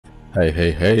Hej,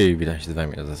 hej, hej, witam się z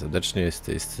wami bardzo serdecznie, z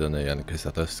tej strony Jan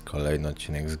Krysatos, kolejny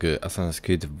odcinek z gry Assassin's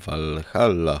Creed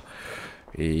Valhalla.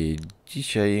 I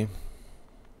dzisiaj...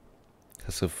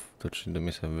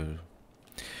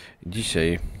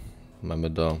 Dzisiaj mamy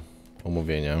do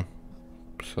omówienia,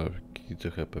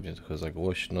 pewnie trochę za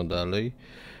głośno dalej.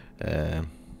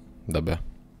 Dobra,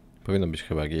 powinno być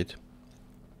chyba git.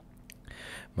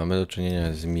 Mamy do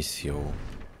czynienia z misją,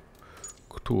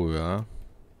 która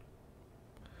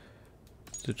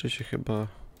tyczy się chyba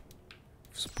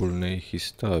wspólnej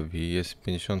historii. Jest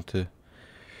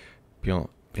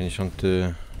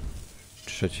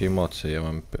 53 mocy. Ja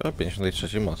mam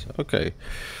 53 mocy. Okej.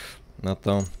 No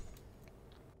to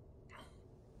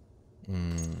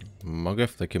mogę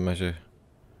w takim razie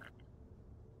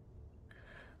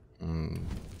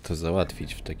to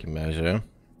załatwić w takim razie.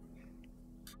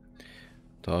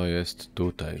 To jest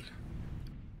tutaj.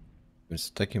 Więc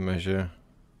w takim razie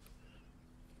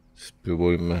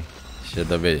spróbujmy się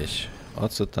dowiedzieć, o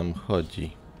co tam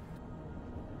chodzi.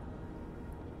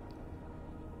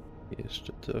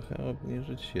 Jeszcze trochę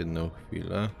obniżyć, jedną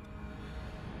chwilę.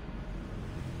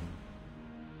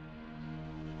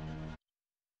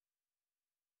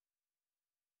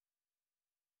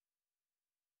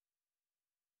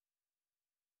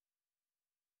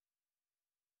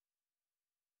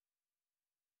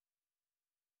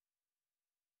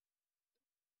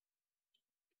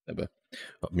 Dobra.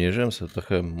 Obniżyłem sobie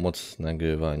trochę moc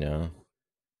nagrywania.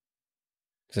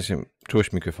 W sensie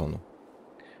czułość mikrofonu.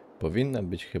 Powinna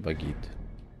być chyba git.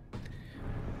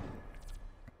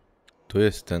 Tu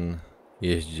jest ten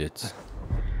jeździec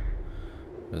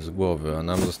bez głowy, a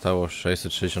nam zostało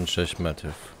 666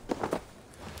 metrów.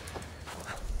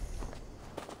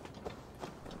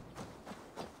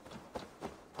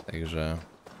 Także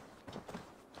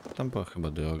tam była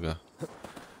chyba droga.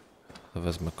 To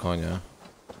wezmę konia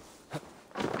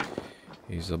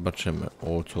i zobaczymy,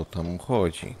 o co tam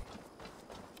chodzi.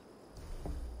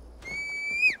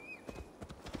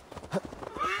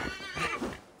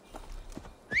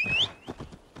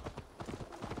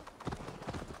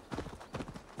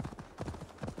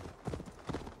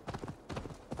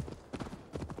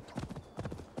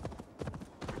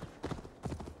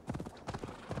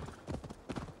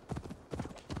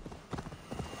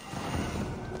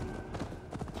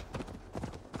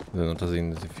 No to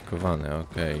zidentyfikowane,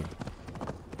 okej.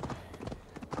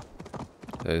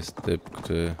 To jest typ,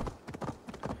 który...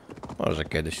 Może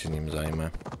kiedyś się nim zajmę.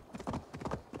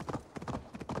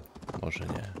 Może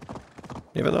nie.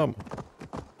 Nie wiadomo.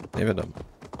 Nie wiadomo.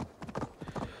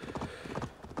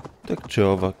 Tak czy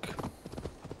owak.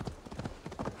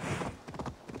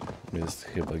 Jest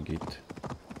chyba git.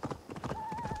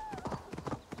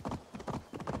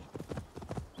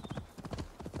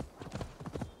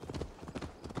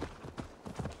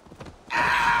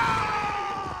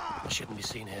 Shouldn't be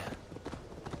seen here.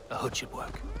 A hood should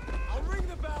work. I'll ring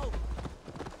the bell.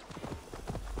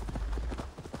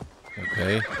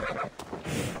 Okej.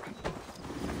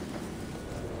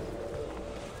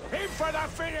 In for the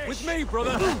finish. With me,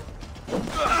 brother.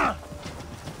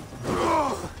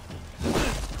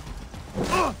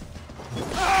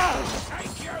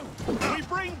 Thank you. We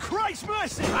bring Christ's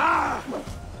mercy.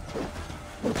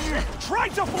 Try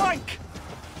to flank.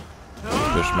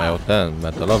 Już mają ten,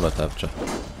 metalowe tarcze.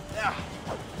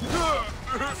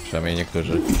 Przynajmniej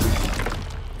niektórzy.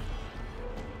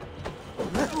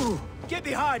 Get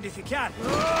behind if you can.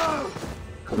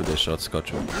 Kurde, jeszcze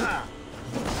odskoczył.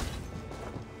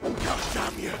 God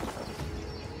damn you.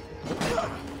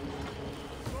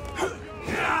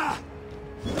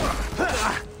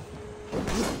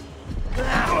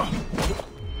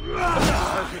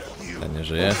 Ten nie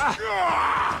żyje.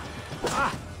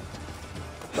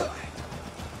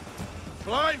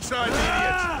 Blindside,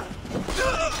 idiot.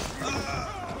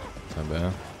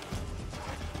 Dobra.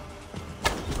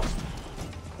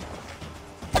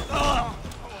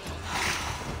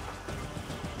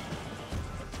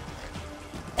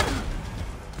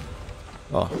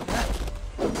 O.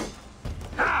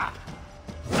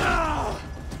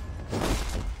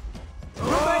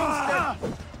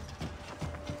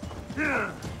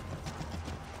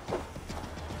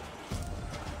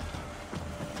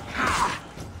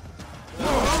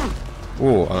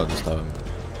 Ale dostałem.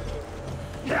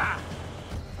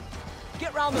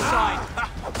 Get round the side.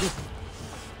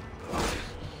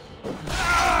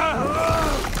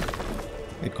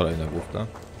 I kolejna główka.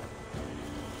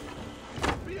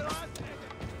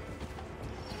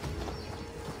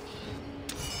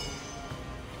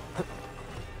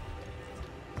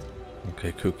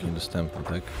 Okej, kruk niedostępny,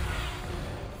 tak?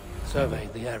 Survey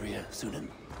the area, Sunan.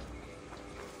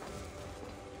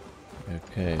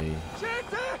 Okej.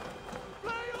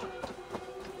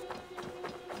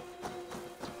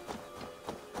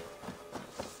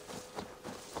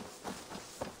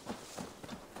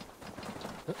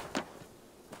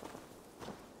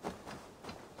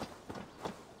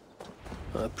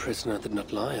 Our prisoner did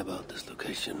not lie about this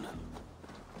location.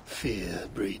 Fear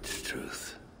breeds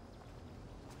truth.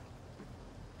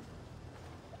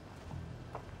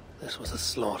 This was a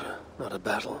slaughter, not a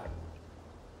battle.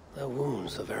 Their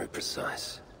wounds are very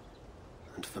precise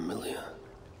and familiar.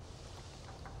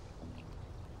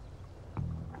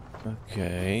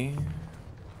 Okej.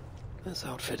 This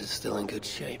outfit is still in good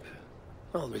shape.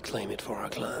 I'll reclaim it for our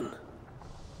clan.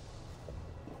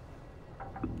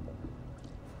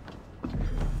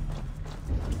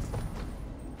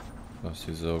 Los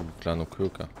jest z klanu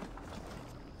Kruka.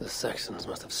 The Saxons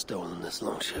must have stolen this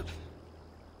longship.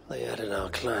 They added our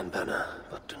clan banner,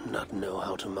 but do not know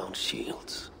how to mount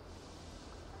shields.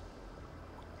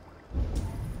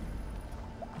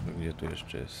 Gdzie tu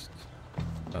jeszcze jest?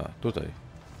 A, tutaj.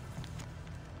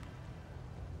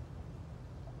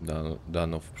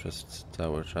 Danów przez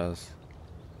cały czas.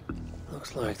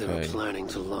 Looks like they were planning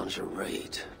to launch a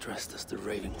raid dressed as the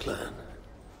Raven clan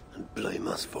and blame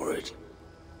us for it.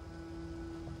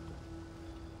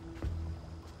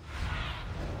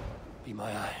 Be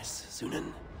my eyes,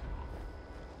 Sunan.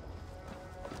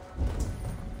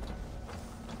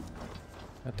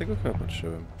 Ja tego chyba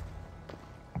patrzyłem.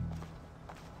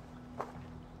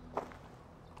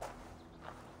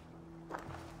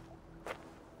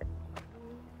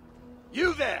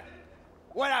 You there!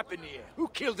 What happened here? Who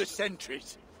killed the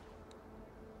sentries?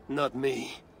 Not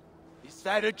me. Is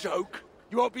that a joke?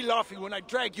 You won't be laughing when I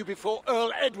drag you before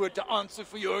Earl Edward to answer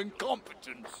for your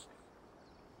incompetence.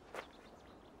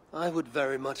 I would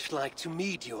very much like to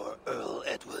meet your Earl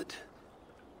Edward.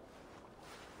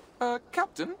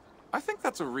 Captain, I think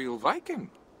that's a real Viking.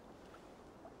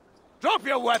 Drop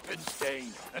your weapons,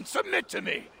 Dane, and submit to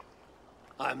me.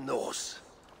 I'm Norse,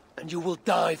 and you will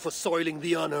die for soiling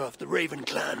the honor of the Raven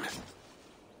clan.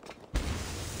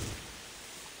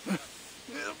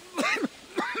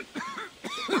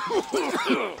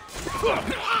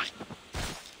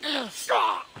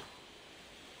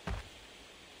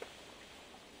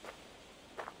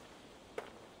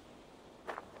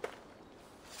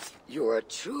 You are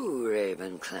true,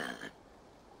 Raven clan.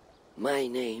 My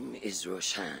name is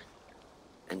Roshan,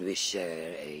 and we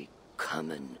share a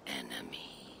common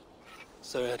enemy.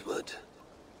 Sir Edward.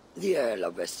 The Earl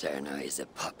of Westerna is a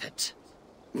puppet,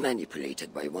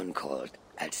 manipulated by one called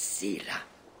Alcila,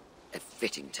 a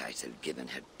fitting title given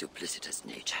her duplicitous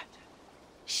nature.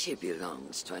 She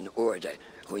belongs to an order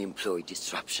who employ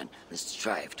disruption and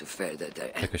strive to further their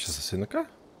Jakaś ends. asasynka?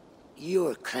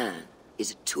 Your clan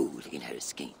is a tool in her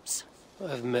schemes.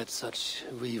 I've met such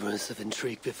weavers of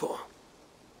intrigue before,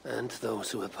 and those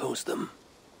who oppose them.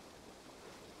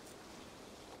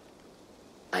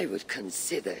 I would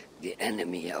consider the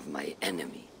enemy of my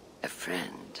enemy a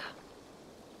friend.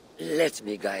 Let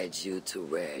me guide you to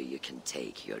where you can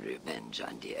take your revenge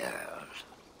on the Earl.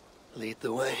 Lead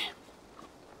the way.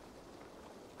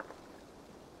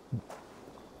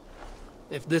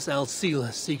 If this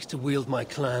Alcila seeks to wield my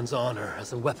clan's honor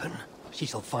as a weapon, she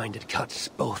shall find it cuts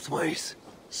both ways.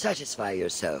 Satisfy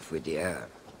yourself with the Earl,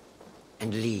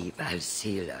 and leave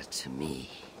Alcila to me.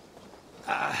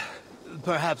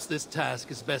 Perhaps this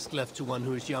task is best left to one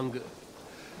who is younger.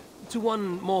 To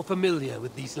one more familiar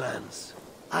with these lands.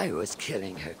 I was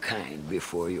killing her kind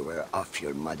before you were off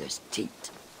your mother's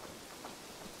teat.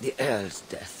 The Earl's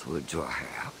death will draw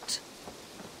her out.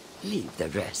 Leave the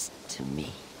rest to me.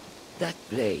 That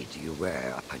blade you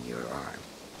wear upon your arm,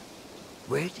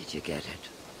 where did you get it?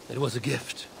 It was a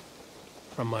gift.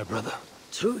 From my brother.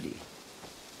 Truly?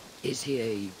 Is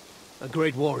he A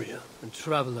great warrior and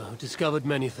traveler who discovered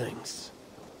many things.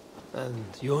 And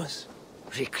yours?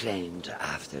 reclaimed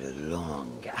after a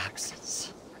long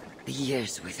absence? The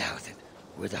years without it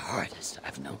were the hardest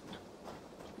I've known.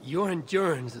 Your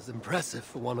endurance is impressive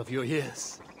for one of your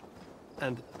years.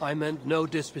 And I meant no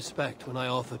disrespect when I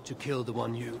offered to kill the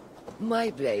one you...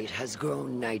 My blade has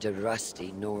grown neither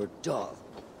rusty nor dull.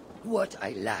 What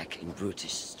I lack in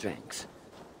brutish strength,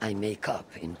 I make up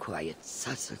in quiet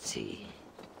subtlety.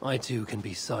 I too can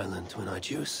be silent when I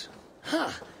choose.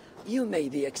 Ha! You may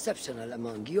be exceptional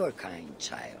among your kind,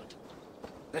 child.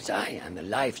 But I am a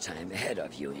lifetime ahead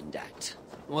of you in that.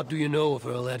 What do you know of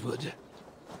Earl Edward?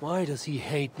 Why does he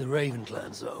hate the Raven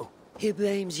clan so? He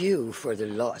blames you for the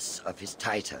loss of his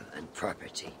title and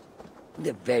property.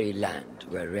 The very land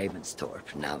where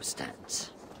Ravensthorpe now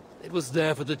stands. It was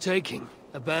there for the taking,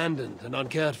 abandoned and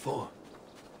uncared for.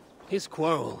 His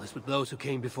quarrel is with those who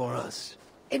came before us.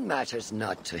 It matters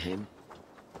not to him.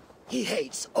 He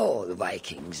hates all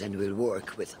Vikings and will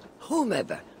work with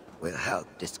whomever will help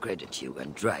discredit you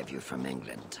and drive you from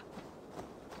England.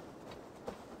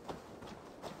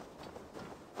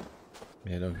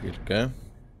 Jedną chwilkę.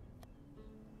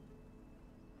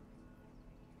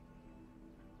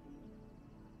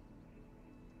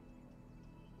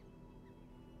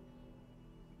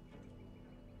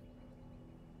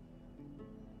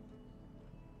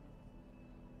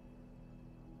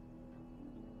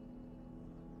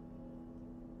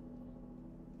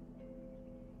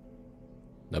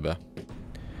 Dobra.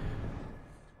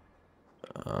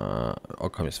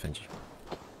 Oko mnie swędzi.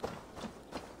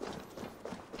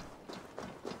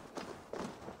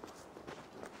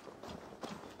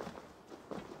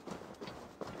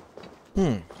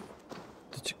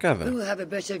 To ciekawe. Who have a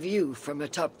better view from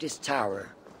atop this tower?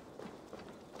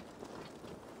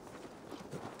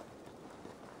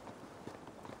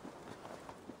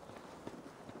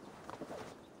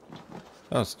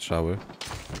 O, strzały.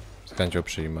 Z chęcią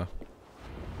przyjmę.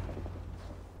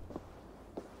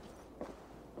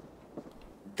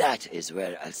 That is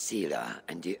where Alcila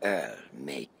and the Earl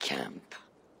make camp.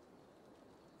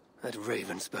 At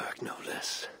Ravensburg, no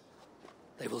less.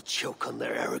 They will choke on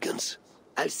their arrogance.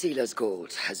 Alcila's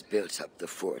gold has built up the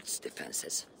fort's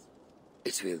defenses.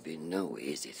 It will be no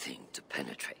easy thing to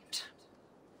penetrate.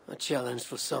 A challenge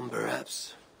for some,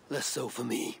 perhaps. Less so for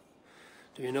me.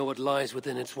 Do you know what lies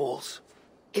within its walls?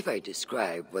 If I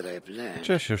describe what I've learned,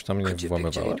 Czy ja się już tam nie could you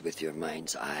picture włamywałem? it with your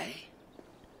mind's eye?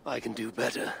 I can do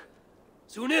better.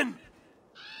 Soon in!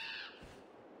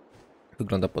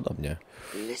 Wygląda podobnie.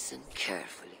 Listen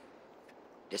carefully.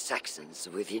 The Saxons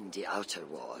within the outer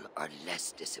wall are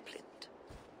less disciplined,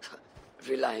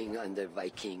 relying on their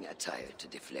Viking attire to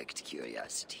deflect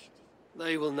curiosity.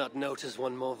 They will not notice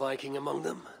one more Viking among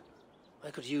them.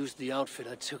 I could use the outfit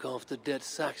I took off the dead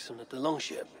Saxon at the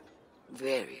longship.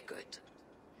 Very good.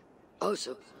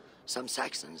 Also, some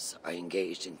Saxons are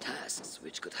engaged in tasks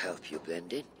which could help you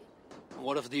blend in.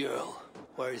 What of the Earl?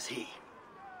 Where is he?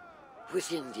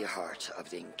 Within the heart of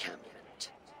the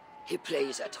encampment, he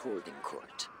plays at holding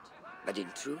court. But in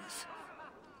truth,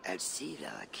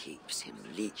 Alcila keeps him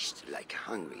leashed like a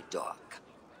hungry dog.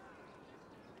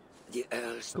 The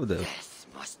Earl's death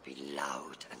must be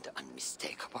loud and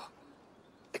unmistakable.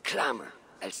 A clamor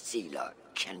Alcila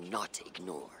cannot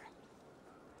ignore.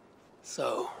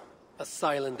 So, a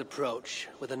silent approach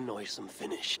with a noisome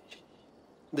finish.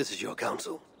 This is your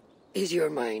counsel. Is your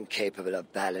mind capable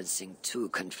of balancing two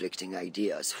conflicting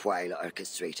ideas while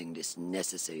orchestrating this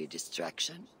necessary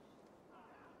distraction?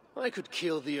 I could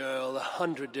kill the Earl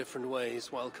 100 different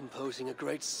ways while composing a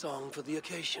great song for the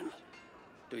occasion.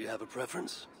 Do you have a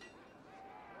preference?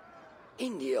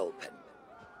 In the open,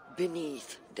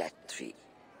 beneath that tree.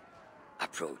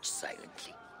 Approach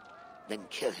silently, then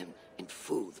kill him in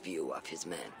full view of his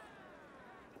men.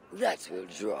 That will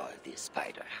draw the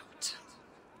spider out.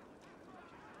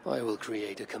 I will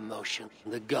create a commotion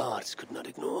the guards could not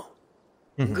ignore.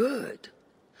 Good.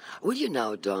 Will you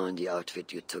now don the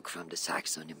outfit you took from the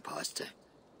Saxon imposter?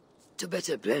 To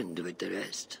better blend with the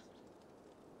rest.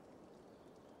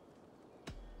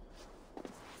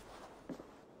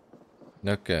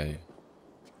 Okej.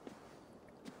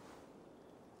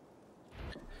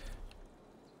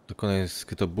 Dokonaj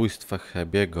skrytobójstwa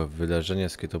hrabiego. Wydarzenie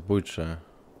skrytobójcze.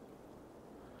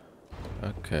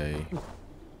 Okej.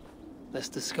 This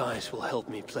disguise will help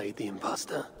me play the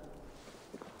imposter.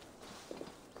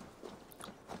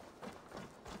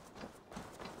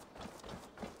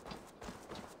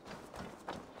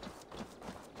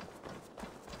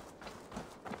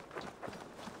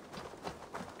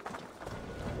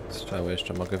 Strzały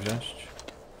jeszcze mogę wziąć?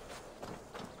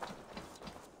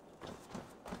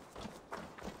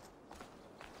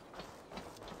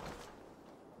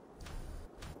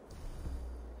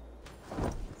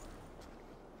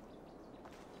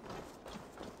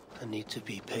 I need to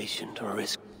be patient or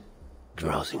risk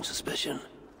rousing suspicion.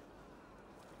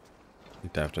 I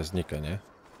tarcza znika, nie?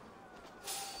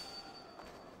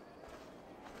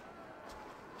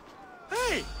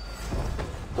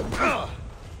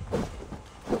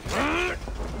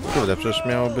 Kurde, przecież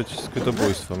miało być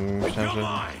skrytobójstwo. Myślałem, że...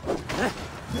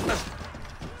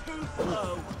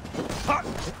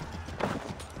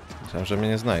 Myślałem, że mnie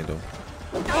nie znajdą.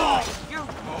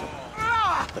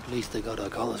 At least they got our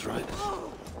colors right.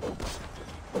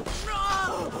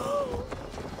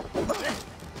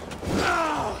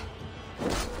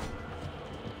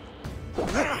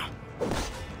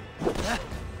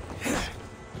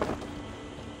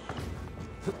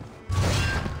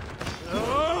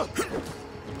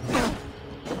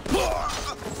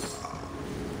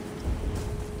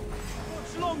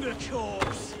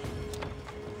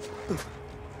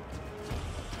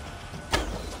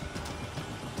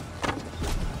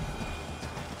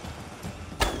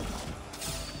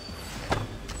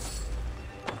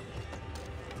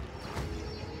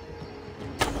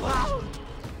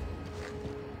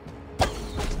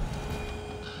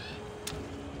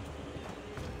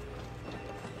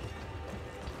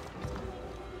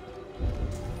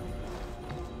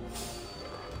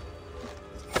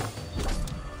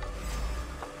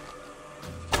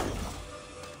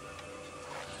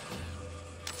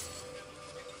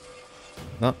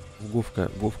 No, w główkę,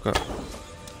 główka.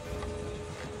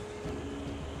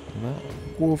 No,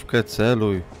 w główkę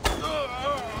celuj.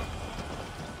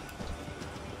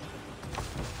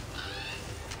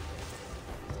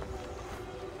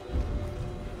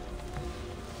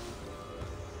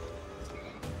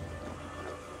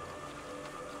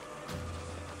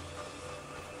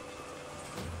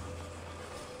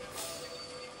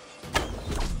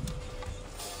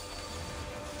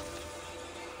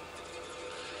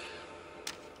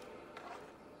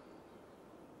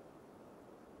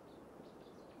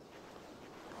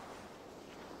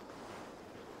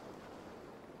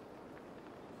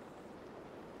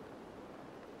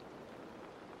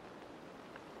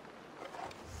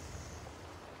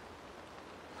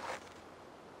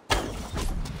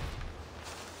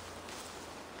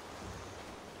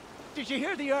 Did you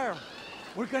hear the Earl?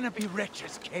 We're gonna be rich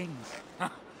as kings.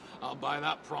 I'll buy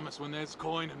that promise when there's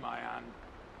coin in my hand.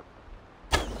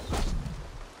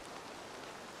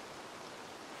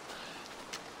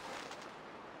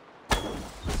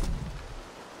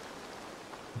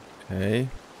 Okej.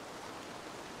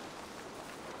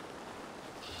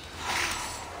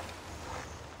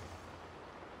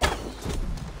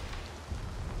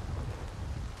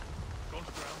 Gone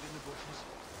to ground in the bushes.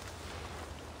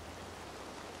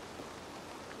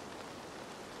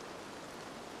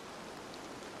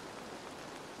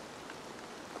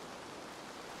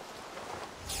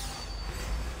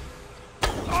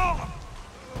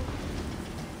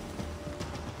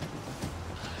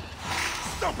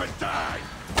 Stop and die!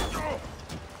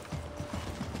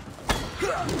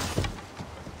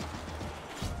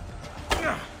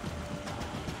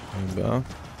 Chyba.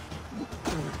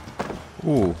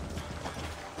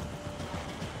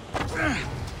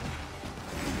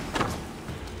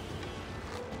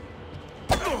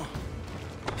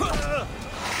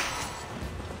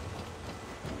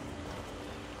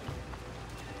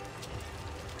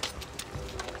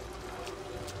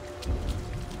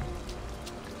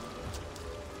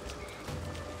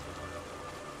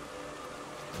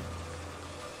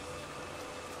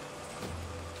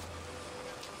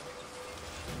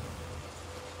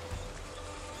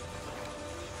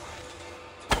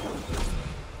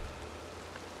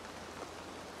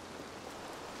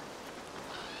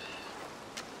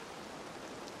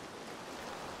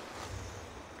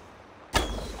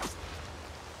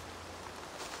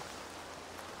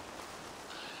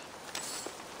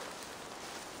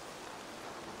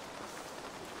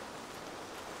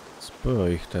 Sporo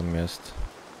ich tam jest.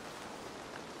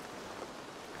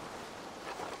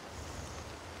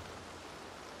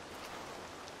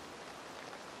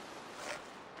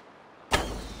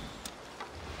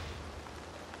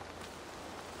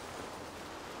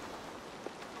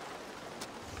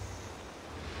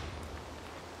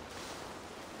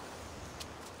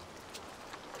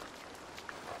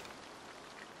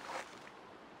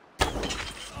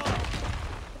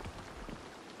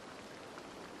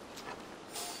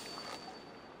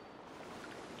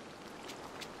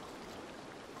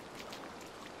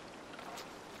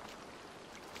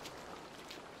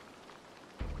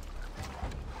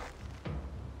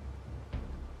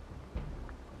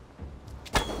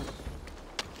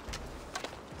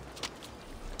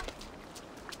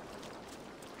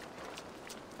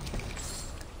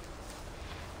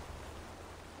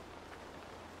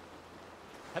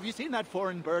 Have you seen that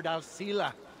foreign bird,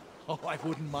 Alcila? Oh, I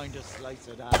wouldn't mind a slice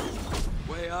of that.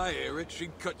 Way I hear it,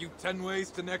 she'd cut you 10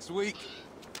 ways to next week.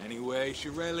 Anyway, she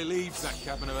rarely leaves that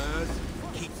cabin of hers.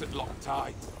 Keeps it locked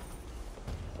tight.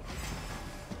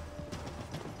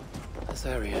 This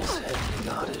area is heavily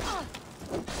guarded.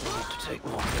 We need to take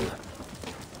more care.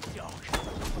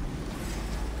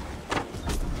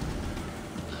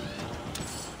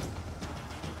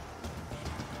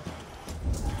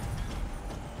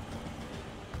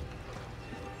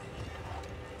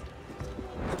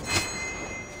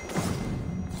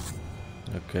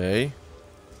 Okej.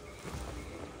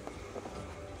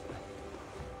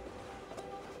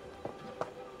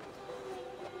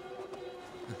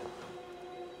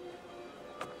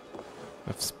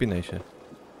 Wspinaj się.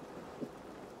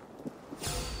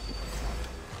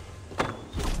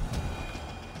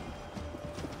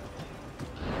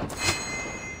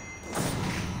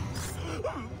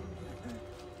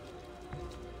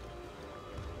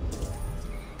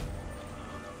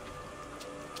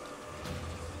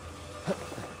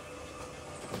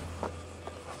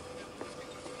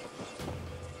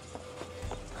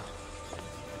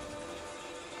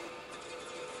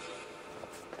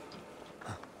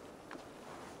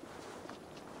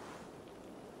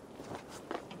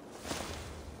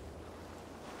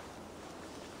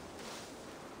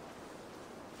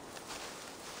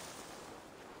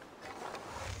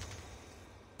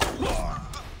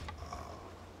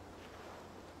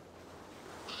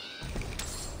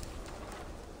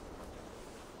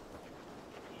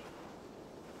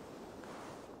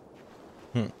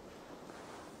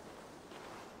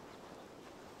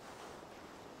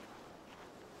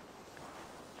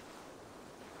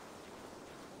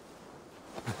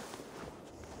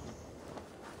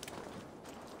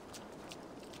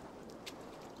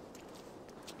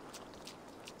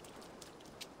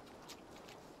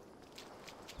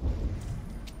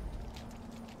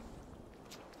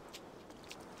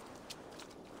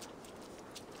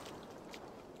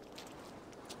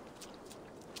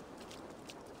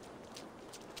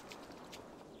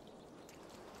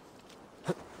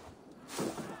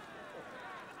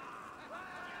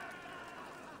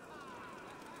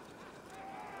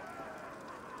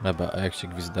 Dobra, a jak się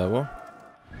gwizdało?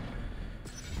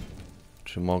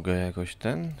 Czy mogę jakoś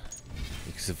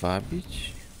ich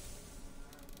zwabić?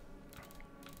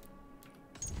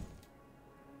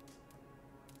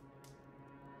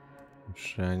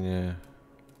 Ruszenie.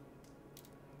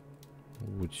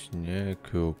 Łódź nie,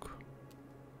 kruk.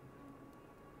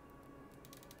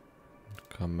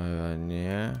 Kamera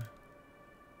nie.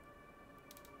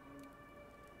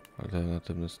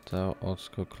 Alternatywny stał,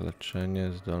 odskok,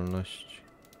 leczenie, zdolność.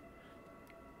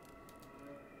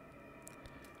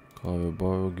 Koło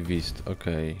wyboru, gwizd,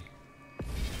 okej.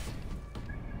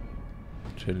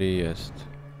 Czyli jest.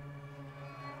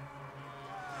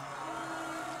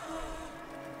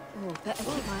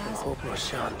 Hope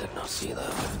Roshan did not see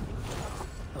that.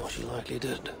 Though she likely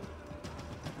did.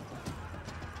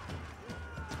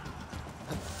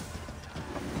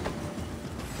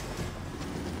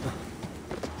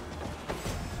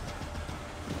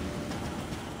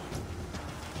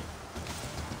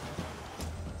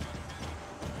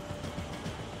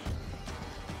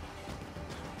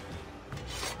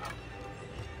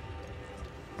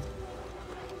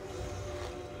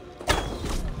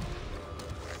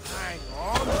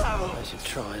 I should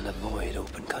try and avoid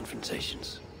open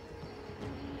confrontations.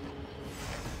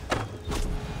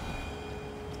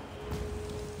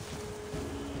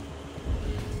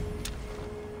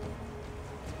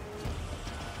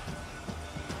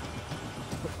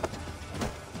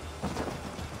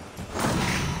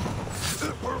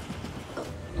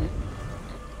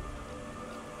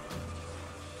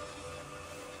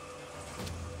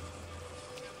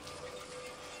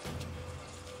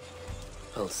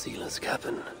 Alcila's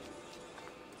cabin.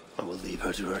 I will leave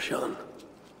her to Roshan.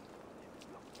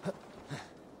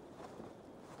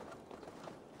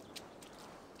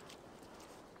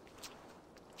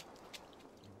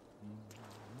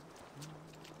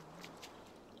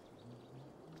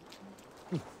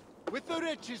 With the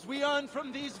riches we earn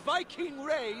from these Viking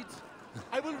raids,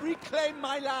 I will reclaim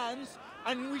my lands,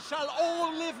 and we shall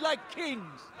all live like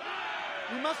kings.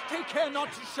 We must take care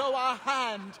not to show our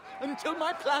hand until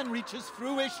my plan reaches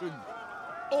fruition.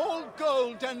 All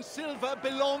gold and silver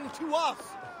belong to us.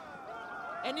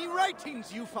 Any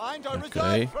writings you find are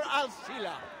reserved for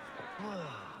Alcila.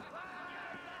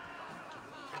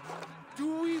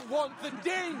 Do we want the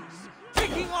Danes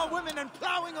taking our women and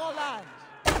plowing our land?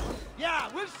 Yeah,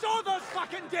 we'll show those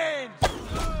fucking Danes!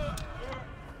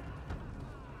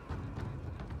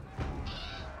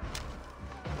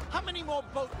 How many more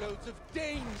boatloads of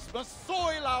Danes must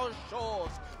soil our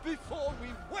shores before we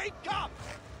wake up?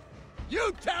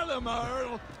 You tell them,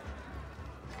 Earl!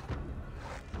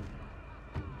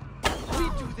 We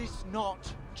do this not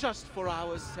just for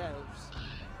ourselves,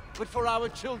 but for our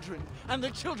children, and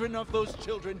the children of those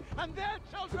children, and their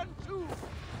children too!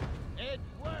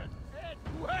 Edward!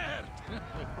 Edward!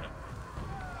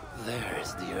 There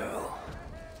is the Earl.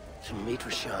 To meet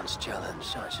Roshan's challenge,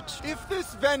 I should... If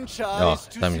this venture is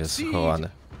to succeed,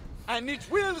 and it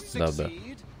will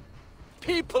succeed,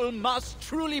 people must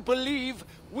truly believe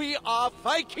we are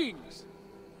Vikings.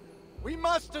 We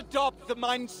must adopt the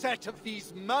mindset of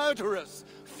these murderous,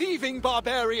 thieving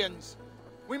barbarians.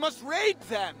 We must raid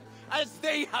them as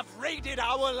they have raided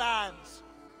our lands.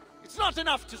 It's not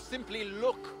enough to simply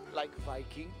look like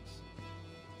Vikings.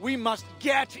 We must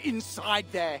get inside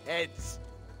their heads.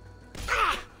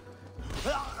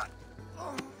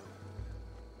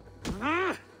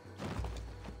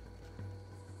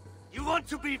 You want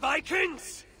to be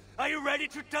Vikings? Are you ready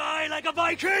to die like a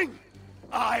Viking?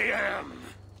 I am.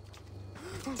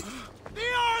 The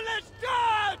Earl is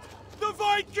dead! The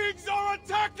Vikings are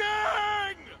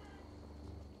attacking!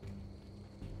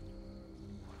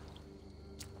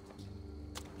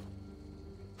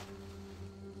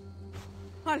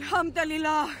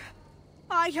 Alhamdulillah!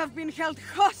 I have been held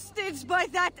hostage by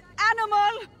that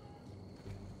animal!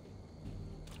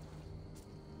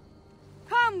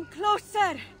 Come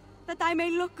closer, that I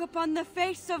may look upon the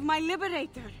face of my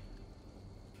liberator.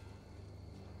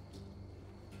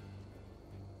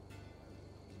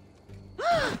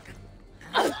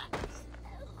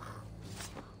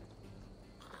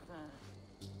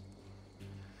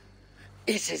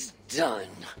 It is done.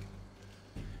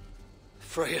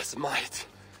 Freya's might,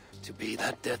 to be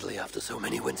that deadly after so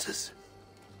many winters.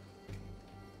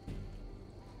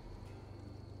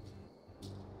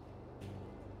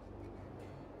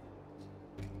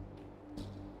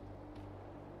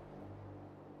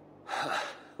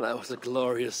 That was a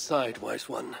glorious sight, wise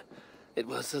one. It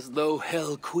was as though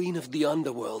Hell, queen of the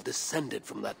underworld, descended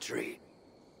from that tree.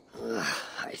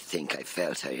 I think I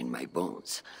felt her in my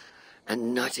bones,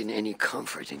 and not in any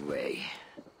comforting way.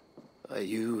 Are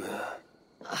you,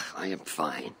 I am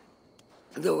fine,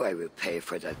 though I will pay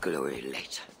for that glory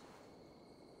later.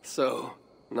 So,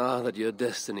 now that your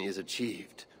destiny is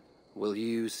achieved, will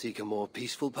you seek a more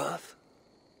peaceful path?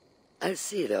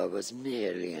 Alcida was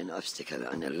merely an obstacle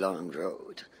on a long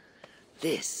road.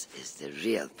 This is the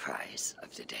real prize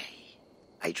of the day.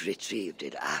 I'd retrieved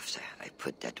it after I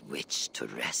put that witch to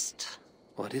rest.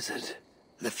 What is it?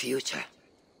 The future.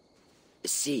 A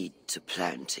seed to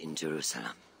plant in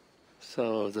Jerusalem.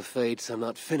 So the fates are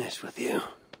not finished with you?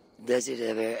 Does it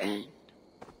ever end?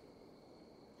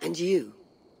 And you?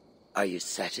 Are you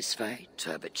satisfied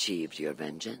to have achieved your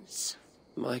vengeance?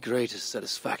 My greatest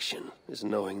satisfaction is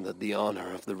knowing that the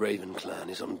honor of the Raven clan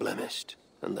is unblemished,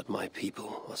 and that my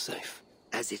people are safe.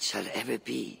 As it shall ever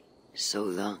be, so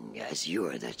long as you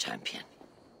are the champion.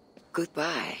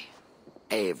 Goodbye,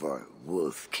 Eivor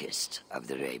Wolf-Kissed of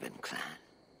the Raven clan.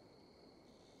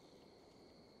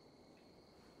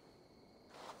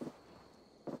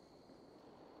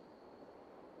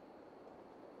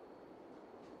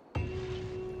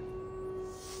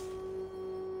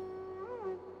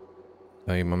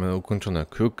 No i mamy ukończone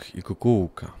kruk i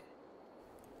kukułka.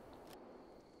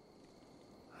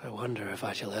 I wonder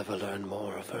if I shall ever learn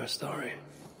more of her story.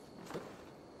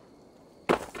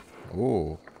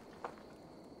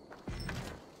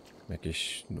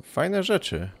 Jakieś fajne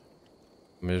rzeczy.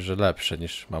 Myślę, że lepsze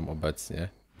niż mam obecnie.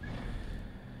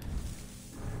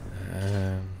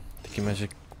 W takim razie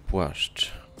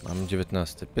płaszcz. Mam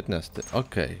 19, 15.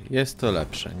 Okej, jest to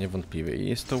lepsze, niewątpliwie. I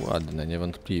jest to ładne,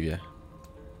 niewątpliwie.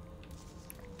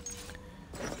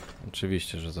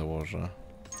 Oczywiście, że założę.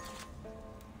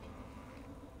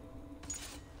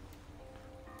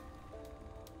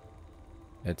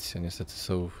 Akcja niestety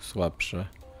są słabsze.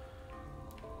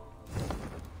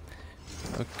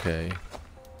 Okej.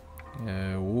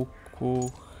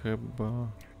 Łuku chyba...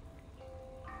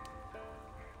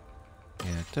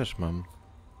 Nie, też mam.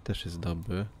 Też jest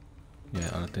dobry.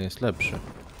 Nie, ale ten jest lepszy.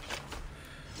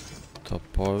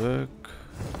 Toporek...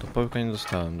 Toporka nie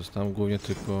dostałem. Dostałem głównie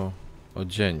tylko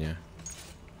odzienie.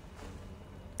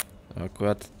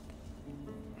 Akurat...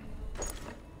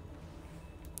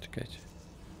 Czekajcie.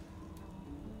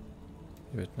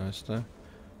 19.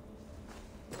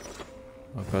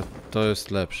 Akurat to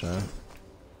jest lepsze.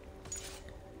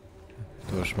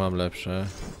 To już mam lepsze.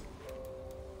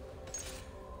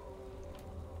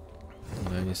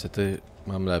 No i niestety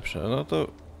mam lepsze. No to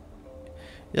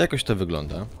jakoś to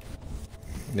wygląda.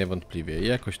 Niewątpliwie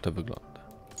jakoś to wygląda.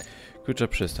 Klucze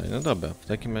przystań. No dobra, w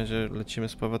takim razie lecimy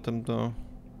z powrotem do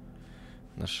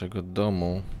naszego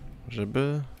domu,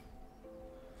 żeby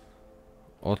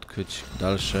odkryć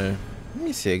dalsze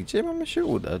misje, gdzie mamy się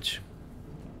udać.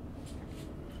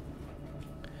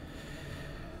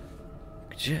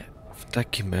 Gdzie w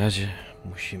takim razie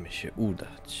musimy się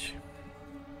udać?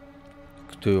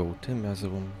 Którą tym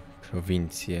razem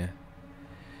prowincję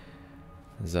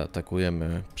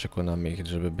zaatakujemy? Przekonamy ich,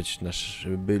 żeby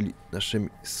byli naszymi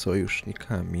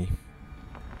sojusznikami.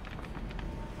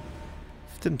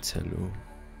 W tym celu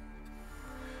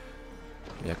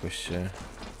jakoś się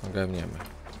ogarniemy.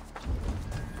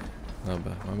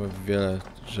 Dobra, mamy wiele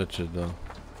rzeczy do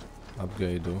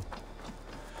upgrade'u.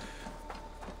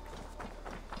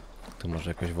 To może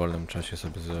jakoś w wolnym czasie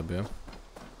sobie zrobię.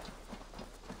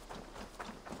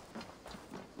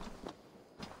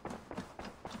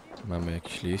 Mamy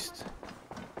jakiś list.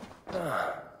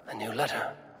 A new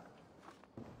letter.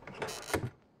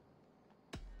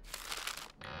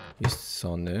 Jest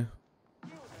Sony.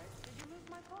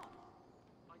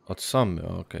 Od Somy,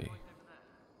 okej.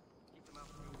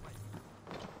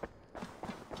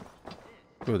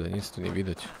 Kurde, nic tu nie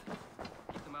widać.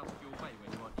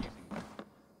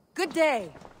 Good day.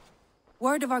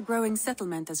 Word of our growing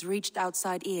settlement has reached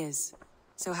outside ears,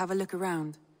 so have a look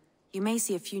around. You may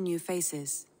see a few new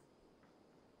faces.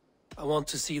 I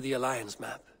want to see the Alliance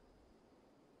map.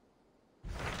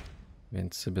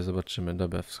 Więc sobie zobaczymy.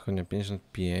 Dobra, wschodnia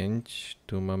 55,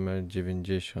 tu mamy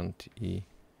 90 i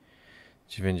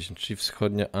 90, czyli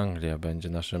wschodnia Anglia będzie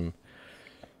naszym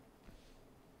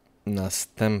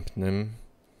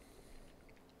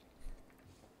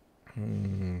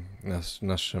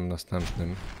Naszym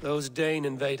następnym. Those Dane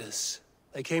invaders.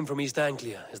 They came from East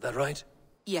Anglia, is that right?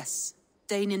 Yes.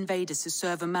 Dane invaders who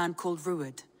serve a man called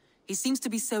Ruud. He seems to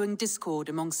be sowing discord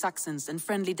among Saxons and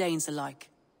friendly Danes alike.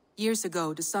 Years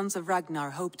ago, the sons of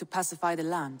Ragnar hoped to pacify the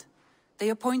land. They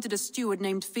appointed a steward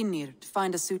named Finnir to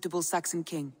find a suitable Saxon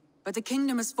king. But the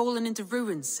kingdom has fallen into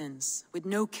ruins since, with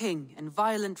no king and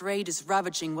violent raiders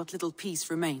ravaging what little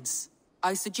peace remains.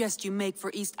 I suggest you make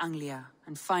for East Anglia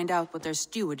and find out what their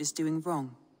steward is doing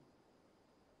wrong.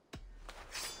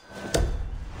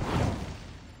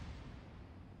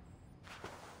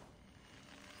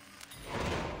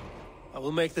 I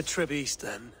will make the trip east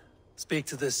then. Speak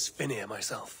to this Finnir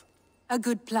myself. A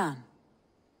good plan.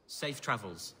 Safe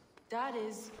travels. That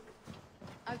is...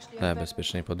 Actually,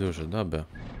 Bezpiecznej podróży, dobra.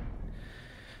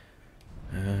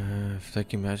 W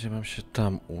takim razie mam się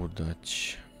tam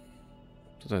udać.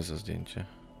 Co to jest za zdjęcie?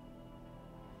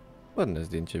 Ładne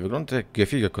zdjęcie. Wygląda jak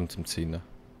grafika koncepcyjna.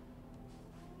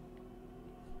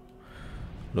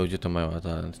 Ludzie to mają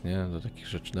talent, nie? Do takich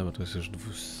rzeczy, no bo to jest już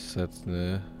 200.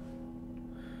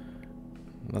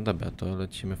 No dobra, to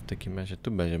lecimy w takim razie.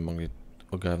 Tu będziemy mogli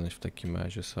ogarnąć w takim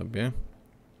razie sobie.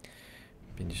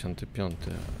 55.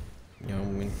 Nie mam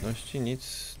umiejętności?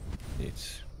 Nic.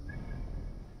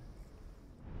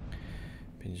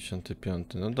 55.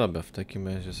 No dobra, w takim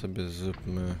razie sobie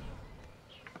zróbmy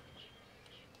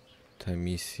tę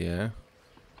misję.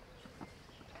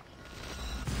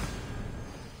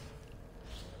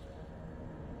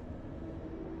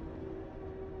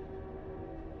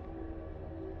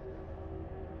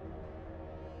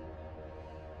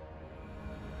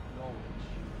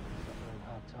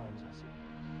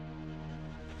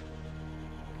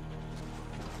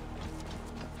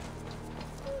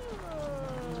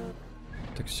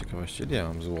 Tak z ciekawości, ile ja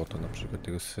mam złota, na przykład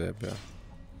tego srebra.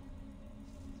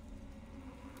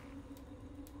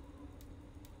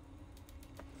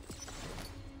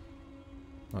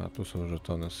 A, tu są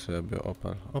żetony srebra,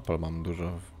 opal. Opal mam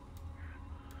dużo.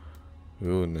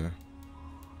 Runy.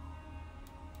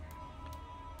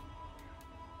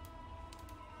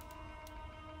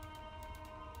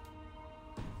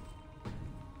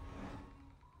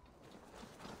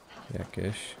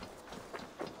 Jakieś.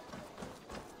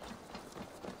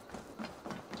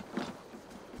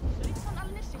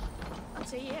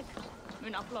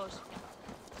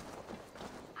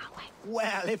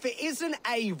 Well, if it isn't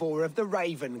Eivor of the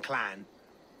Raven clan.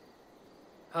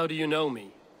 How do you know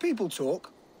me? People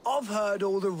talk. I've heard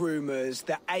all the rumors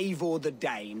that Eivor the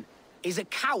Dane is a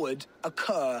coward, a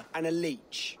cur, and a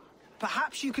leech.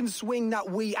 Perhaps you can swing that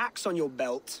wee axe on your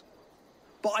belt.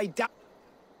 But I doubt...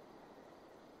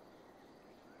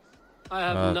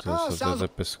 A, to są te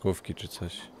pyskówki czy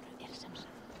coś.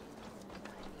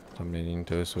 To mnie nie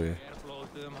interesuje.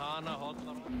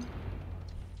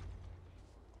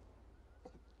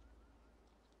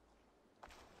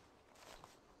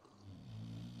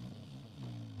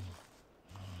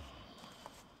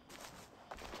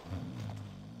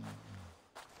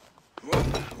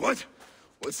 What?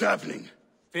 What's happening?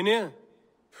 Finnir?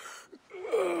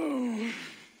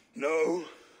 No,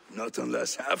 not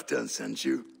unless Halfdan sent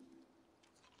you.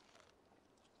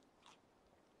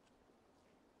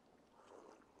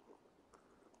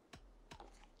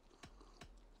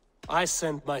 I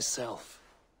sent myself.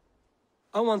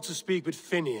 I want to speak with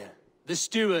Finnir, the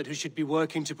steward who should be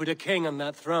working to put a king on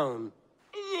that throne.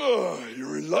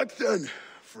 You're in luck then,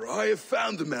 for I have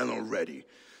found the man already.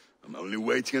 I'm only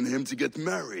waiting on him to get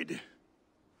married.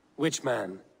 Which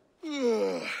man?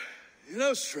 You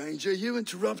know, stranger, you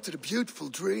interrupted a beautiful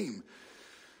dream.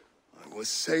 I was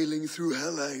sailing through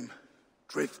Helheim,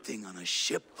 drifting on a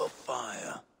ship of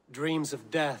fire. Dreams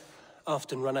of death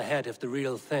often run ahead of the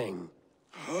real thing.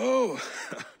 Oh,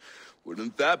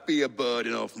 wouldn't that be a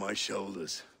burden off my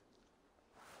shoulders?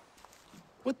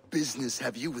 What business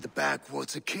have you with the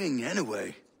backwater king,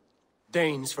 anyway?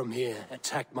 Danes from here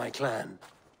attacked my clan.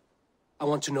 I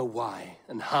want to know why,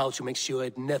 and how to make sure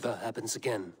it never happens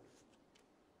again.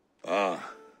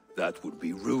 Ah, that would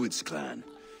be Ruud's clan.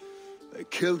 They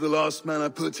killed the last man I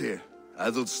put here,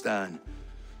 Adelstan.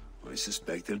 I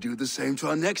suspect they'll do the same to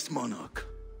our next monarch.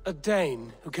 A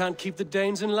Dane who can't keep the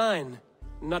Danes in line.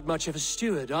 Not much of a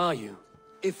steward, are you?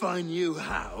 If I knew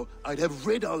how, I'd have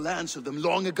rid our lands of them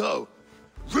long ago.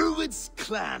 Ruud's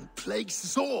clan plagues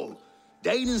us all,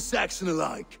 Dane and Saxon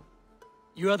alike.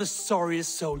 You are the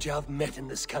sorriest soldier I've met in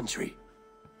this country.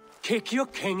 Kick your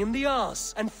king in the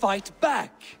arse and fight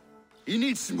back. He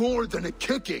needs more than a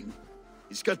kicking.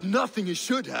 He's got nothing he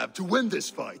should have to win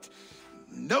this fight.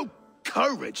 No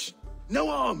courage, no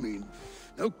army,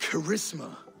 no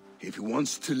charisma. If he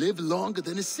wants to live longer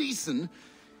than a season,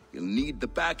 he'll need the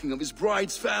backing of his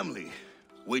bride's family,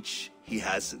 which he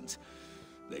hasn't.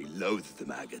 They loathe the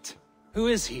maggot. Who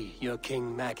is he, your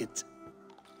king maggot?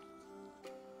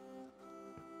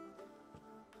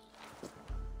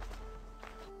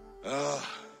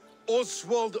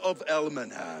 Oswald of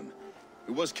Elmenham,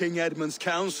 who was King Edmund's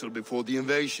counsel before the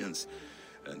invasions.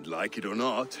 And like it or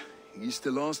not, he's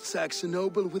the last Saxon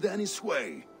noble with any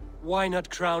sway. Why not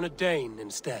crown a Dane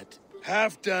instead?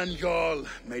 Halfdan Jarl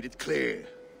made it clear.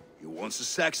 He wants a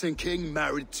Saxon king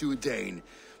married to a Dane,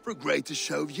 for a greater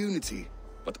show of unity.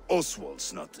 But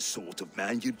Oswald's not the sort of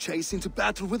man you'd chase into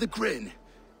battle with a grin.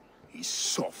 He's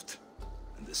soft,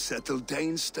 and the settled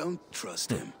Danes don't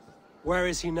trust him. Where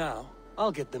is he now?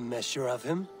 I'll get the measure of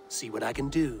him, see what I can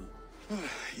do.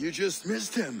 You just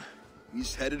missed him.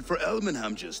 He's headed for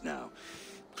Elmenham just now,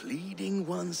 pleading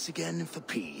once again for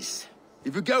peace.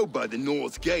 If you go by the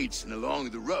north gates and along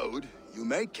the road, you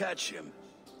may catch him.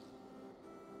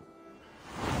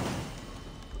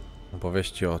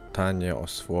 Opowieści o Tanie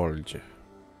Oswaldzie.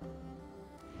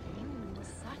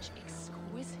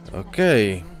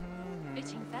 Okej.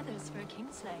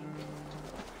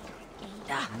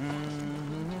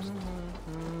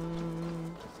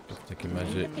 W takim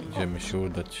razie idziemy się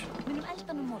udać,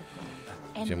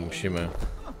 gdzie musimy.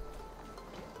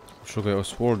 Szukaj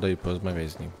Oswalda i porozmawiaj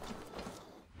z nim.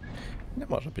 Nie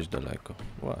może być daleko,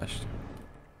 właśnie.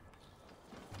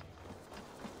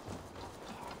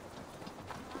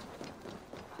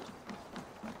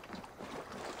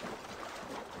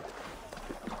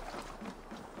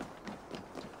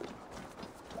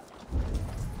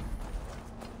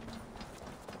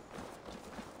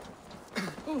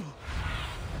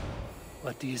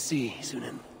 What do you see,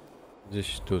 Sunan?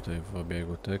 Gdzieś tutaj w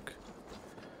obiegu, tak?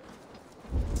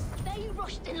 They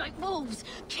rushed in like wolves,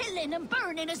 killing and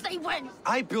burning as they went.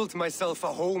 I built myself a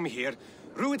home here.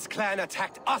 Rued's clan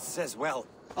attacked us as well.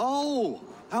 Oh,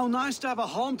 how nice to have a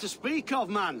home to speak of,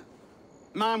 man.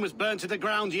 Mine was burnt to the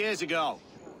ground years ago.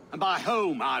 And by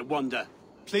whom, I wonder?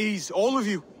 Please, all of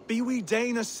you, be we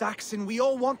Dane or Saxon, we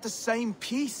all want the same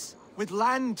peace. With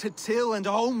land to till and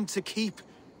home to keep.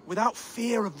 Without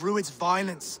fear of Rued's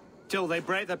violence. Till they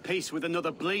break the peace with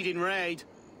another bleeding raid.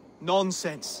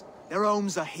 Nonsense. Their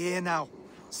homes are here now.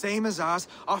 Same as ours,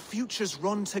 our futures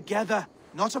run together,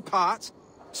 not apart.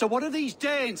 So what are these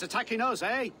Danes attacking us,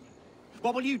 eh?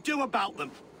 What will you do about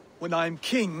them? When I'm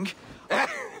king...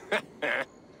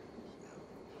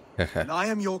 When I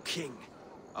am your king,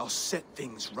 I'll set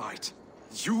things right.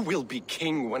 You will be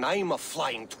king when I'm a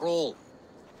flying troll.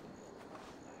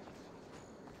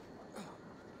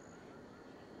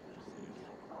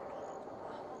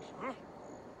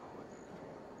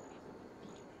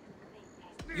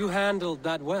 You handled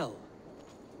that well.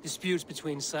 Disputes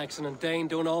between Saxon and Dane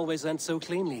don't always end so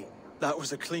cleanly. That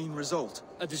was a clean result.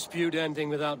 A dispute ending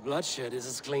without bloodshed is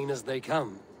as clean as they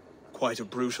come. Quite a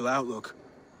brutal outlook.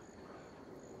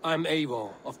 I'm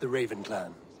Eivor of the Raven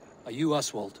clan. Are you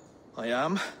Oswald? I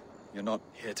am. You're not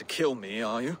here to kill me,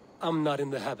 are you? I'm not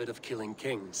in the habit of killing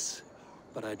kings,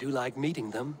 but I do like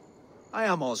meeting them. I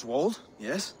am Oswald,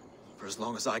 yes, for as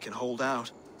long as I can hold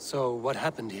out. So what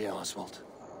happened here, Oswald?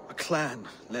 A clan,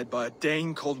 led by a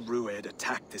Dane called Rued,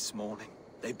 attacked this morning.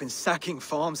 They've been sacking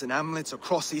farms and hamlets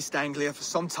across East Anglia for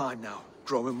some time now,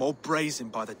 growing more brazen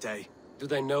by the day. Do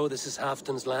they know this is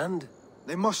Halfdan's land?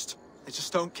 They must. They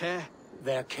just don't care.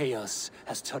 Their chaos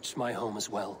has touched my home as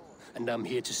well, and I'm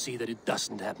here to see that it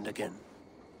doesn't happen again.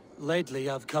 Lately,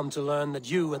 I've come to learn that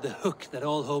you are the hook that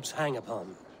all hopes hang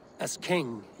upon. As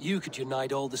king, you could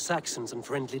unite all the Saxons and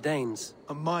friendly Danes.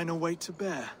 A minor weight to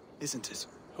bear, isn't it?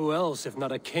 Who else, if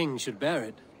not a king, should bear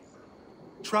it?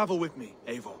 Travel with me,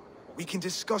 Eivor. We can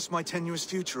discuss my tenuous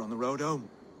future on the road home.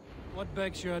 What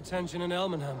begs your attention in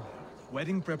Elmenham?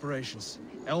 Wedding preparations.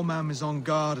 Elmam is on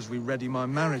guard as we ready my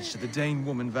marriage to the Dane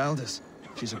woman Valdis.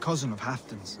 She's a cousin of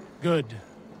Halfdan's. Good.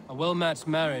 A well-matched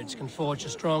marriage can forge a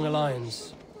strong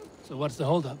alliance. So what's the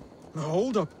holdup? The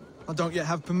holdup? I don't yet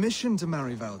have permission to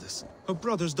marry Valdis. Her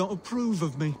brothers don't approve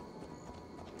of me.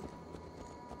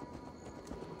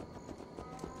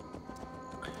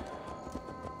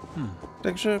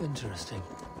 Także... Interesting.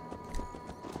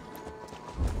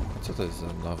 Co to jest za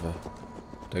nowe?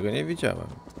 Tego nie widziałem.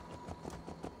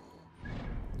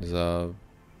 Za...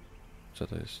 Co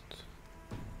to jest?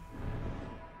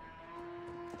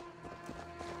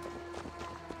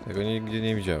 Tego nigdzie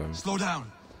nie widziałem. Slow down.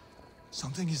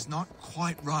 Something is not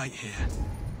quite right here.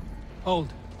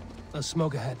 Hold. There's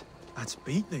smoke ahead. That's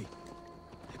Beatley.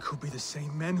 It could be the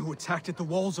same men who attacked at the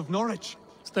walls of Norwich.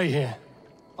 Stay here.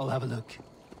 I'll have a look.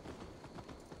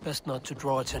 Best not to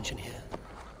draw attention here.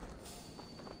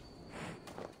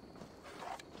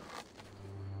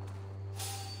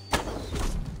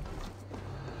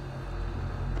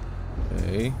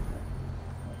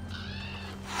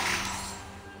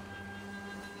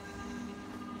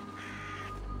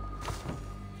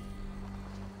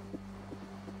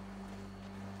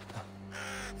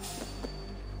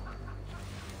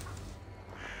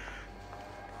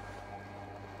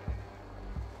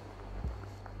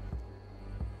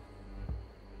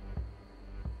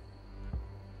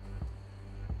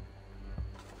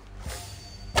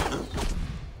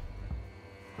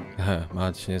 Aha,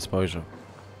 Mat się nie spojrzał.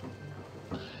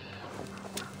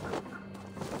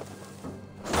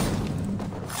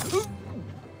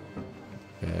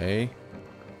 Okej.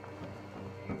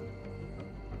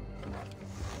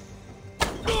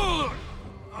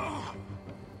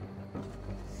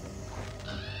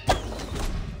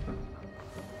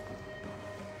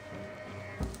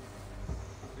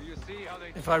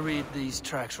 If I read these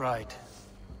tracks right,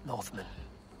 Northmen,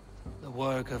 the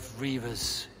work of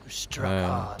reavers who struck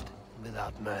hard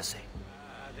without mercy.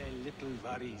 Their little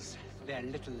worries, their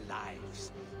little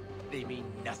lives, they mean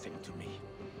nothing to me.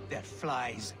 They're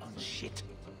flies on shit.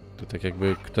 To tak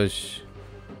jakby ktoś...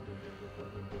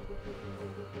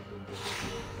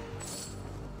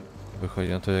 Wychodzi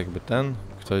na to jakby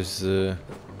ktoś z...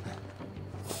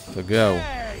 To grał.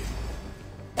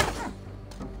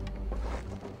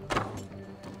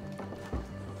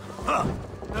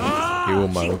 I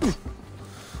umarł.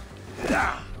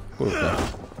 Kurwa.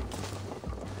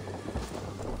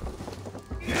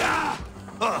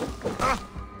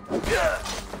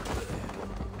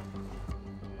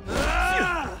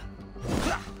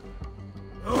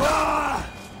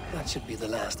 That should be the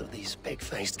last of these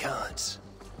pig-faced cowards.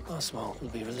 Oswald will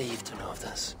be relieved to know of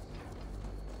this.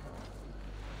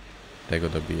 Tego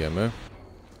dobijemy.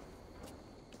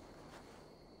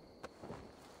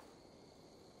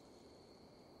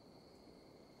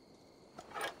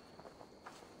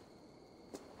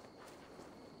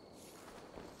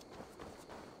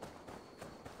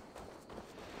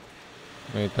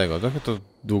 No i tego, trochę to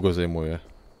długo zajmuje.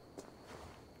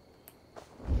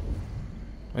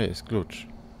 O, jest klucz.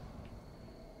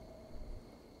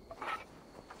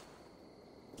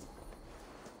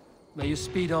 May you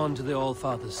speed on to the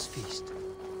All-Father's feast.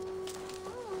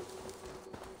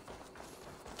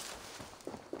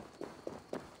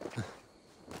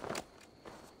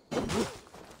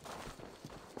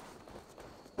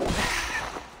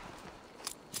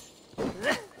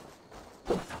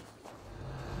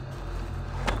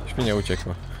 Świnia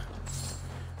uciekła.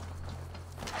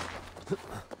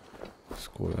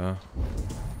 Skóra.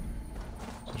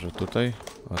 Że tutaj?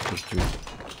 A tu drzwi.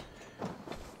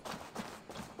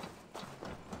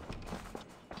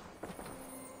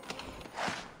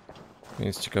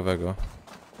 Nic ciekawego.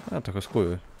 A, trochę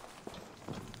skóry.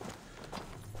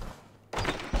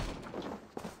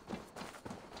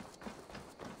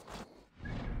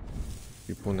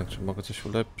 Wipunek, czy mogę coś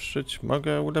ulepszyć?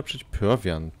 Mogę ulepszyć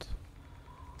prowiant.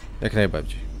 Jak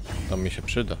najbardziej. To mi się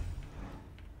przyda.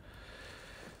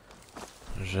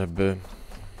 Żeby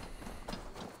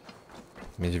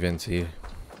mieć więcej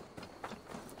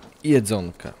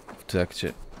jedzonka w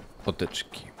trakcie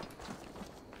potyczki.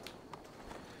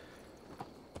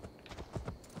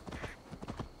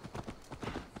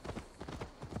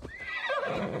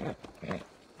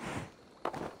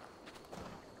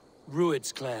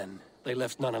 Rued's clan. They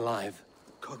left none alive.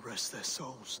 God rest their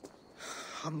souls.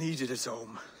 I'm needed at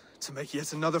home to make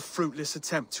yet another fruitless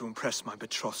attempt to impress my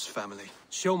betrothed's family.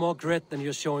 Show more grit than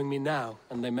you're showing me now,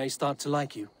 and they may start to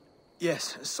like you.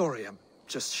 Yes, sorry, I'm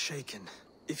just shaken.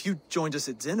 If you joined us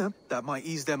at dinner, that might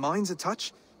ease their minds a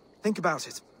touch. Think about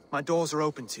it. My doors are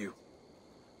open to you.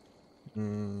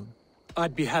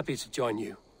 I'd be happy to join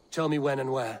you. Tell me when and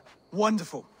where.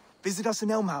 Wonderful. Visit us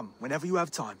in Elmham whenever you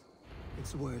have time.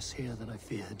 It's worse here than I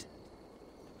feared.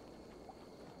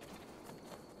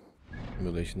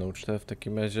 Udaj się na ucztę w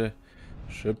takim razie.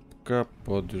 Szybka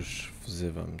podróż,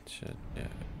 wzywam cię.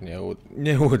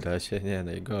 Nie uda się, nie,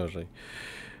 najgorzej.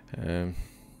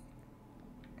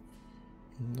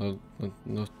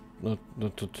 No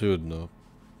to trudno.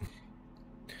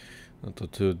 No to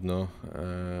trudno.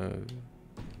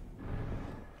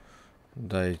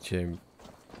 Dajcie mi...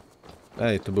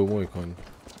 Ej, to był mój koń.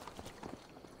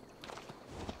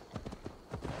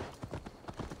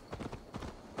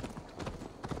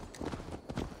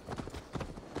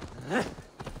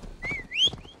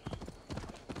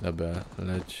 Dobra,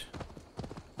 leć.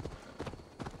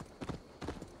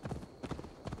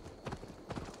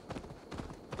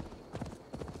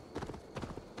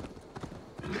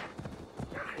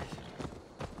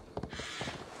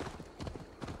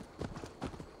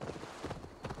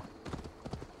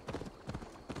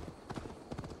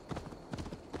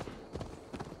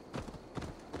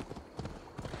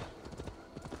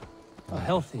 A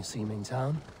healthy seeming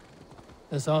town.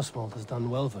 This Oswald has done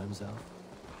well for himself.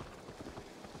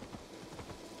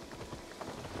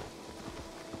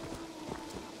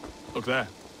 Look there.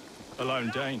 A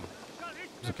lone Dane.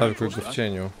 Zaparkuj go w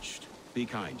cieniu. Be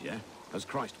kind, yeah? As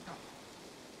Christ.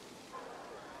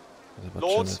 Zobaczymy,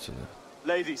 Lords, co...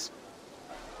 ladies,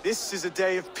 this is a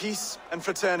day of peace and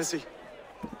fraternity.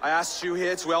 I asked you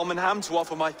here to Elmenham to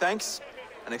offer my thanks,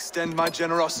 and extend my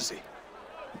generosity.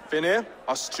 Finir,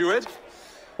 our steward,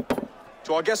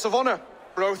 to our guests of honor,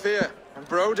 Brothir and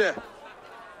Broder,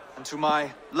 and to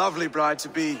my lovely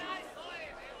bride-to-be,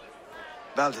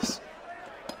 Valdis.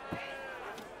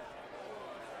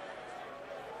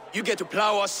 You get to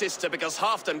plow our sister because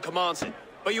Halfdan commands it.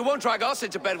 But you won't drag us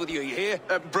into bed with you, you hear?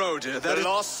 Broder, that The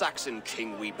last Saxon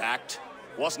king we backed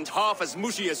wasn't half as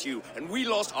mushy as you, and we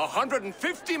lost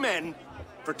 150 men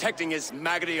protecting his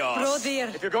maggoty arse.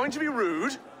 Brothir! If you're going to be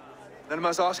rude, then I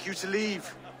must ask you to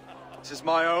leave. This is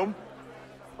my home.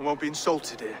 I won't be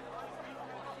insulted here.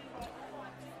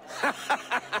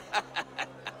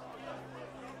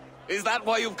 Is that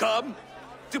why you've come?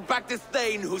 To back this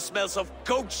Thane who smells of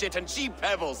goat shit and cheap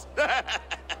pebbles?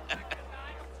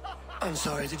 I'm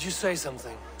sorry, did you say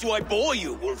something? Do I bore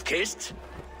you, wolf-kissed?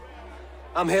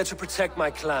 I'm here to protect my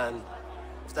clan.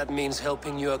 If that means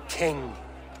helping your king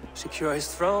secure his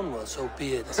throne, well, so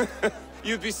be it.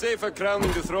 You'd be safer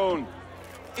crowning the throne.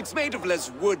 It's made of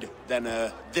less wood than,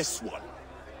 this one.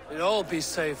 It'd all be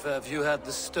safer if you had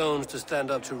the stones to stand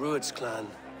up to Rued's clan.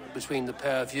 Between the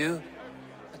pair of you,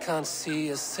 I can't see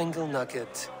a single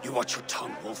nugget. You watch your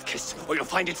tongue, wolf-kissed, or you'll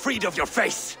find it freed of your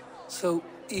face! So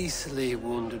easily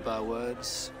wounded by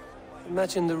words.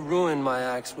 Imagine the ruin my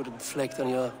axe would inflict on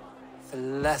your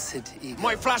flaccid ego.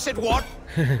 My flaccid what?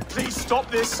 Please stop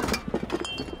this!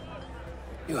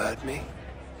 You heard me.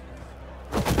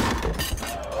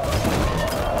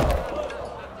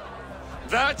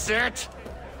 That's it!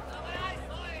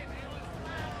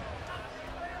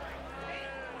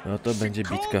 No to będzie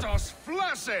bitka.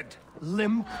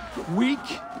 Limp, weak,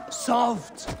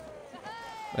 soft.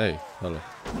 Ej, halo.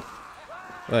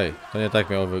 Ej, to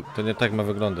nie tak ma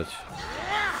wyglądać.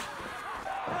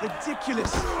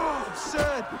 Ridiculous!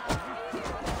 Absurd!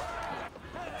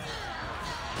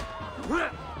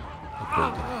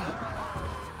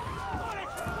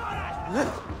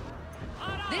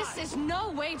 This is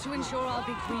no way to ensure I'll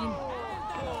be queen.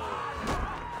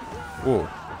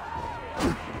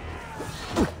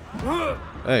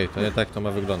 Ej, to nie tak to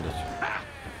ma wyglądać.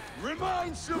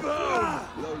 Reminds of home,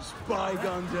 those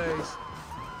bygone days.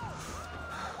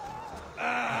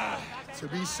 To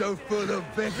be so full of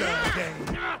vigor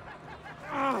again.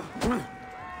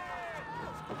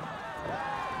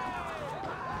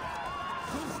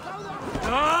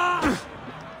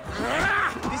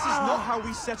 This is not how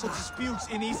we settle disputes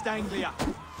in East Anglia.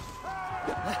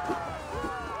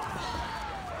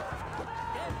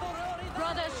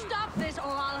 Brother, stop this or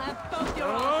I'll have both your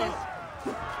asses.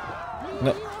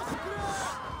 No.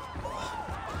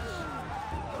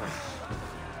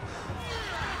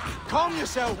 Calm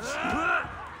yourselves!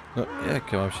 No,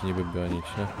 jak ja mam się niby bronić,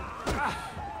 nie?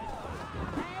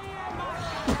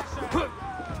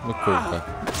 No kurwa.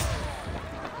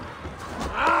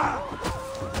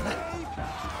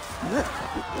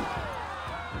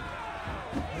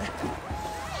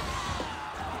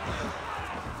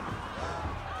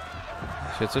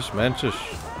 Się coś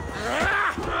męczysz?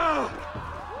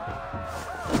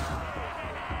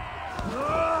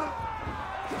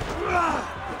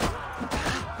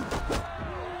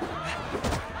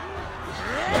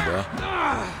 Dobra.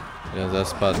 Ja zaraz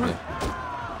spadnę.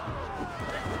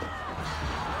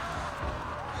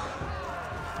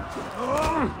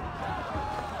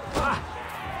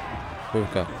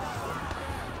 Kurka.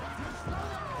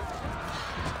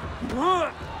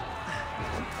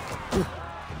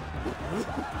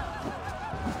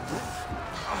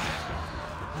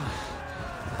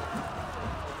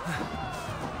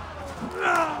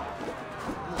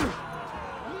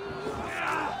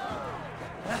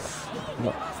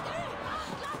 No.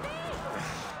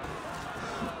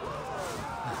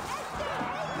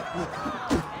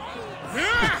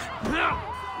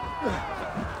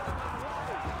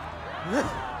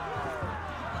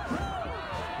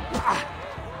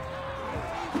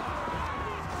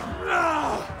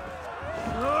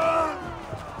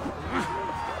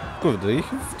 Kurde, ich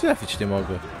trafić nie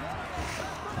mogę.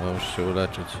 No, muszę się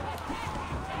uleczyć.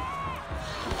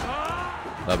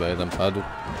 Dobra, jeden padł.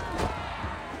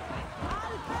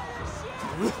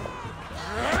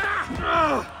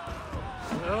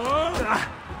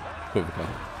 Kurwa.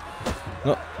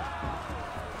 No.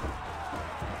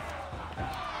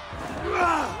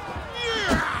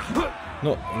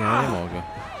 No, nie mogę.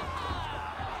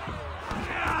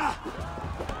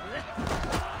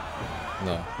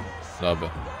 No, dobra.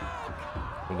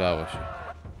 Udało się.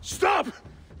 Stop!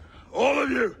 All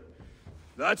of you!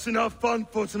 That's enough fun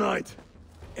for tonight.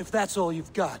 If that's all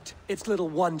you've got, it's little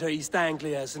wonder East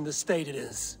Anglia is in the state it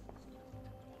is.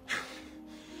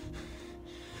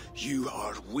 You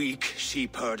are weak,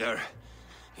 sheep herder.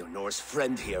 Your Norse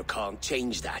friend here can't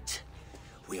change that.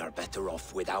 we are better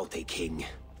off without a king.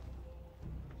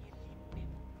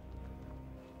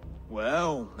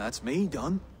 Well, that's me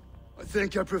done. I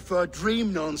think I prefer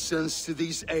dream nonsense to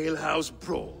these alehouse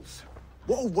brawls.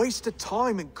 What a waste of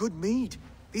time and good mead.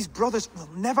 These brothers will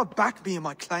never back me in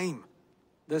my claim.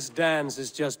 This dance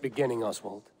is just beginning,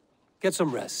 Oswald. Get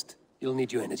some rest. You'll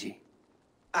need your energy.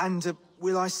 And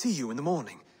will I see you in the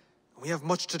morning? We have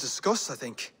much to discuss, I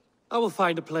think. I will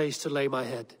find a place to lay my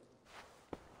head.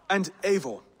 And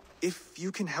Eivor, if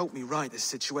you can help me right this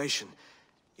situation,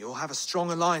 you'll have a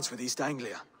strong alliance with East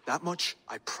Anglia. That much,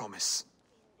 I promise.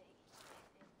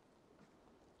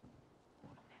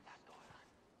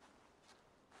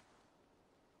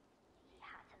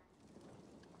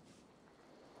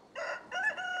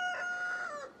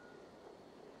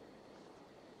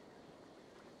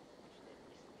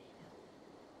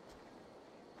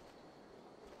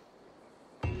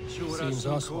 Seems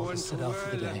Oswald has set out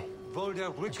for the day.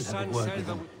 I should have a word with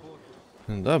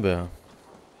him. Dobra.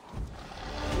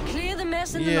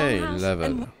 Jej,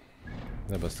 level. and...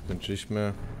 Dobra,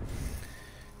 skończyliśmy.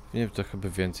 Nie wiem, to chyba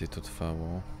więcej to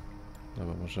trwało.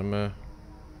 Dobra, możemy...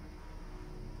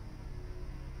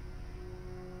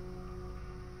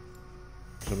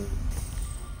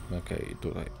 Okej,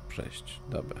 tutaj przejść.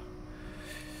 Dobra.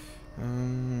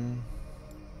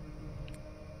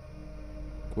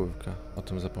 Kurka, o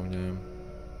tym zapomniałem.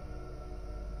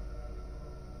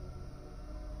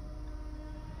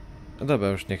 No dobra,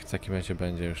 już niech w takim razie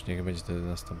będzie, już niech będzie wtedy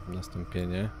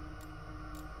nastąpienie.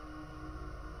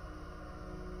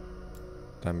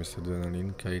 Tam jest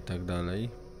adrenalinka i tak dalej.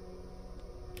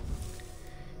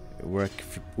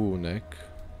 Ekwipunek.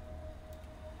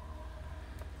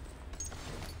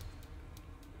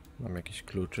 Mam jakiś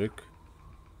kluczyk.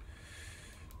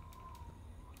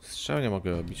 Strzał nie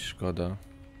mogę robić, szkoda.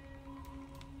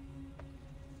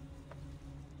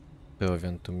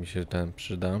 Prowian tu mi się ten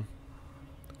przyda.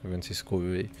 Trochę więcej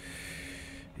skóry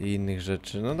i innych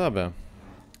rzeczy. No dobra.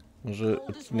 Może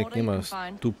odcinek nie ma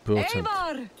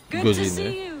 100%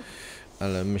 godziny,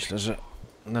 ale myślę, że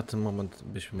na ten moment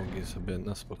byśmy mogli sobie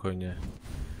na spokojnie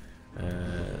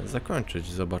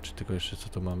zakończyć. Zobaczyć tylko jeszcze, co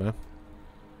tu mamy.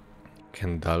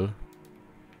 Kendall.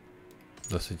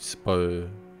 Dosyć spory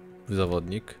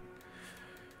zawodnik.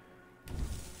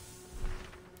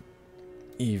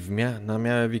 I na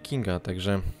miarę wikinga,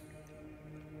 także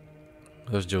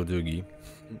rozdział drugi.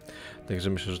 Także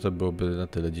myślę, że to byłoby na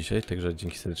tyle dzisiaj. Także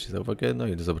dzięki serdecznie za uwagę. No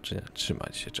i do zobaczenia.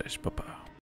 Trzymajcie się. Cześć. Pa, pa.